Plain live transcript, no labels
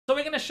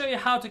show you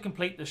how to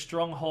complete the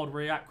Stronghold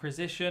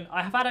Reacquisition.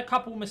 I have had a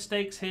couple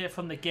mistakes here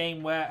from the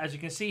game where, as you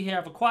can see here,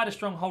 I've acquired a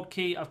Stronghold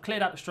key, I've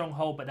cleared out the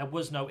Stronghold, but there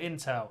was no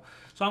intel.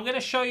 So I'm going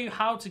to show you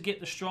how to get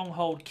the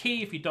Stronghold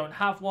key if you don't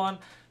have one,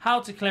 how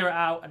to clear it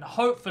out, and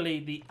hopefully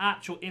the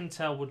actual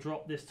intel will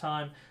drop this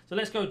time. So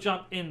let's go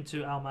jump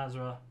into Al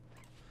Mazrah.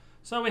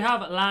 So we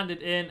have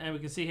landed in, and we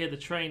can see here the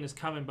train is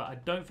coming, but I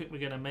don't think we're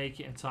going to make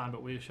it in time,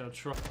 but we shall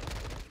try.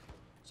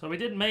 So we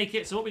didn't make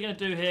it, so what we're going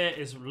to do here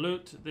is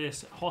loot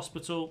this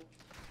hospital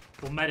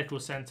or medical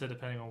center,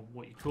 depending on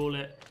what you call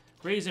it.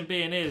 Reason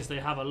being is they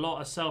have a lot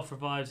of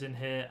self-revives in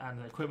here and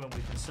the equipment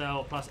we can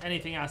sell, plus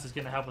anything else is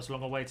going to help us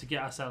along the way to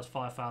get ourselves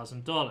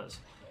 $5,000.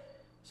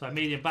 So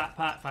medium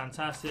backpack,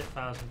 fantastic,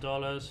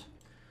 $1,000.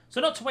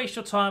 So not to waste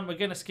your time, we're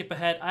going to skip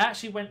ahead. I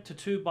actually went to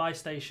 2 buy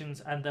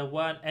stations and there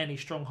weren't any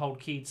Stronghold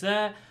keys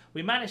there.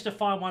 We managed to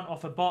find one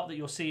off a bot that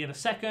you'll see in a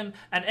second.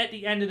 And at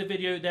the end of the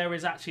video, there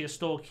is actually a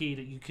store key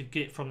that you could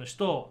get from the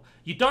store.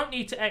 You don't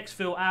need to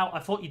exfil out. I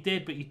thought you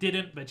did, but you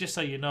didn't. But just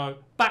so you know,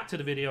 back to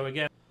the video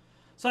again.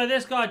 So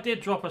this guy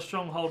did drop a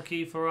Stronghold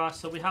key for us.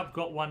 So we have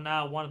got one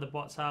now. One of the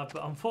bots have.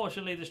 But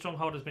unfortunately, the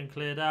Stronghold has been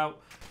cleared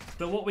out.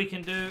 But what we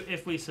can do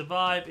if we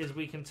survive is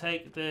we can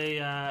take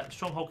the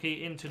Stronghold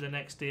key into the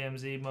next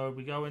DMZ mode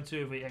we go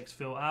into if we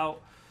exfil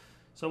out.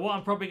 So what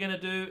I'm probably going to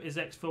do is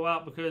exfil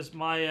out because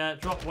my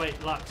drop weight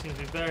luck seems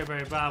to be very,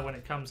 very bad when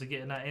it comes to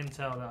getting that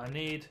intel that I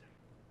need.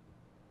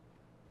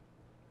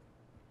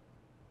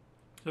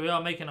 So we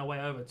are making our way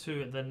over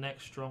to the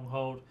next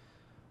Stronghold.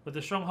 With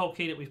the Stronghold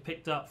key that we've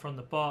picked up from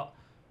the bot,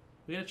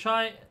 we're going to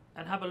try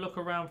and have a look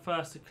around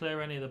first to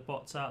clear any of the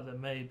bots out that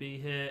may be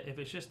here. If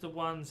it's just the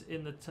ones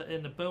in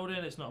the building,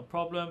 it's not a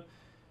problem.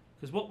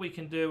 Because what we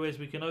can do is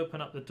we can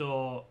open up the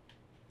door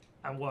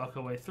and work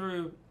our way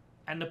through.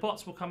 And the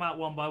bots will come out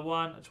one by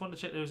one. I just want to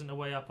check there isn't a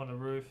way up on the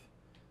roof.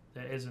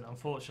 There isn't,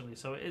 unfortunately.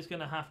 So it is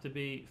going to have to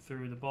be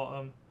through the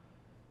bottom.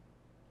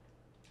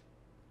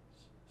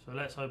 So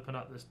let's open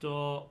up this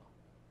door.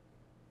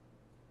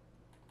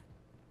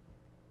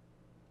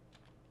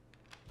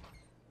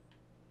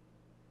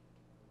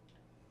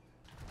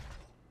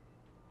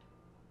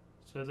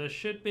 So there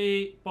should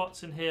be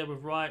bots in here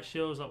with riot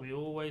shields like we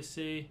always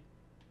see.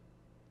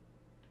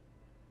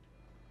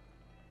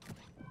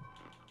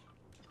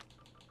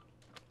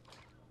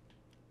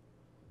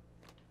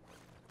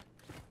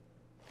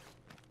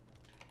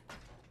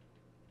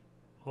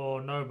 Or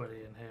nobody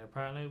in here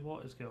apparently.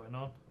 What is going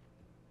on?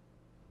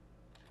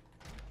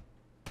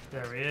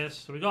 There he is.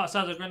 So we got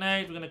ourselves a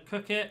grenade. We're going to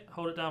cook it.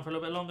 Hold it down for a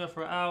little bit longer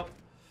for it out.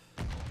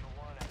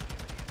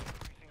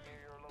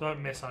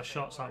 Don't miss our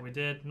shots like we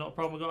did. Not a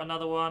problem. We got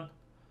another one.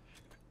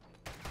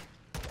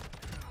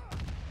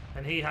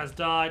 And he has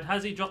died.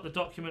 Has he dropped the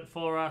document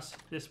for us?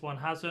 This one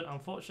hasn't,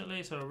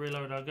 unfortunately. So we'll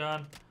reload our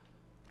gun.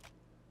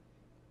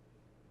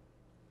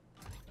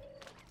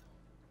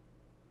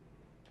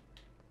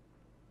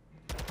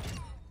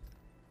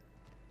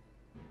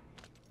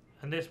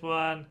 And this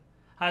one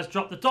has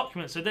dropped the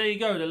document. So there you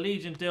go, the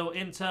Legion deal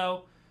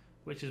intel,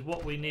 which is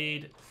what we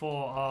need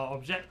for our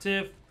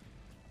objective,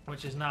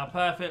 which is now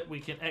perfect. We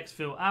can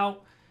exfil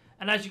out.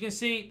 And as you can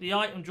see, the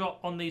item drop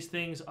on these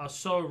things are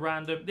so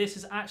random. This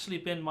has actually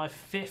been my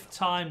 5th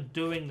time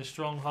doing the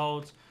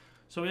Strongholds.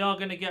 So we are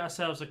going to get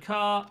ourselves a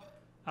car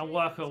and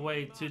work our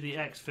way to the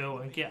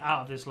exfil and get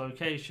out of this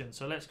location.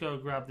 So let's go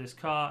grab this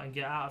car and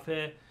get out of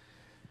here.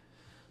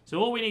 So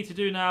all we need to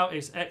do now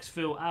is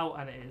exfil out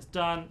and it is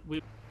done.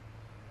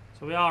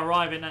 So we are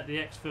arriving at the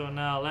exfil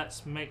now.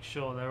 Let's make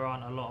sure there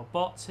aren't a lot of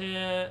bots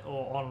here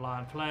or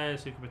online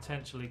players who could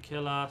potentially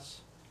kill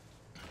us.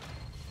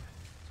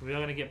 So we are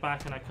going to get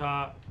back in our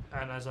car,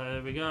 and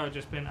there we go,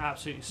 just been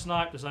absolutely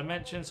sniped as I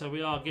mentioned, so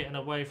we are getting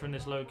away from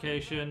this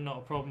location, not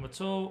a problem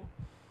at all.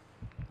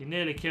 He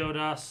nearly killed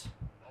us.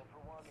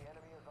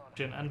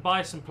 And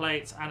buy some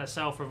plates and a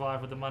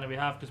self-revive with the money we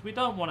have, because we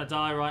don't want to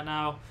die right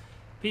now.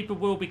 People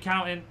will be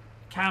camping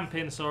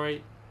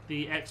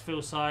the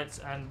exfil sites,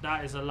 and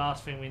that is the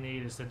last thing we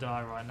need is to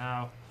die right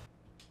now.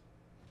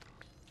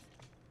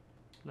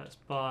 Let's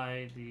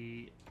buy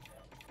the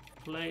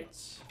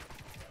plates.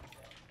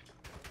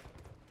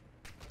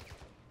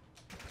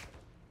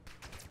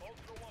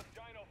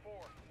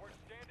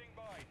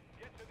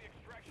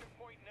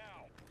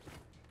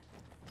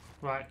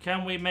 Right,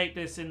 can we make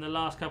this in the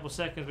last couple of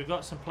seconds? We've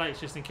got some plates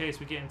just in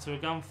case we get into a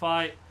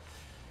gunfight.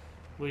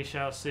 We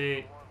shall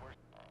see.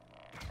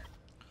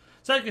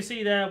 So you can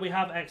see there, we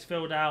have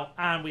exfilled out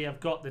and we have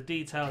got the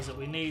details that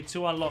we need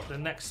to unlock the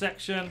next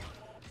section.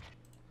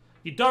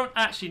 You don't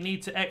actually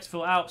need to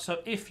exfil out, so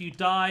if you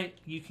die,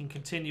 you can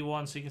continue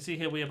on. So you can see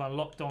here we have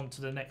unlocked on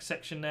to the next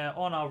section there.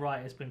 On our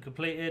right, it's been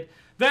completed.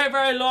 Very,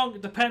 very long.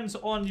 It depends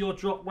on your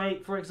drop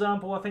weight. For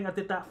example, I think I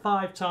did that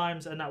 5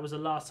 times, and that was the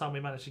last time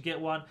we managed to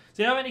get one. So if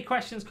you have any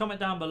questions,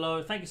 comment down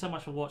below. Thank you so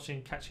much for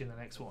watching. Catch you in the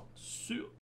next one. See you.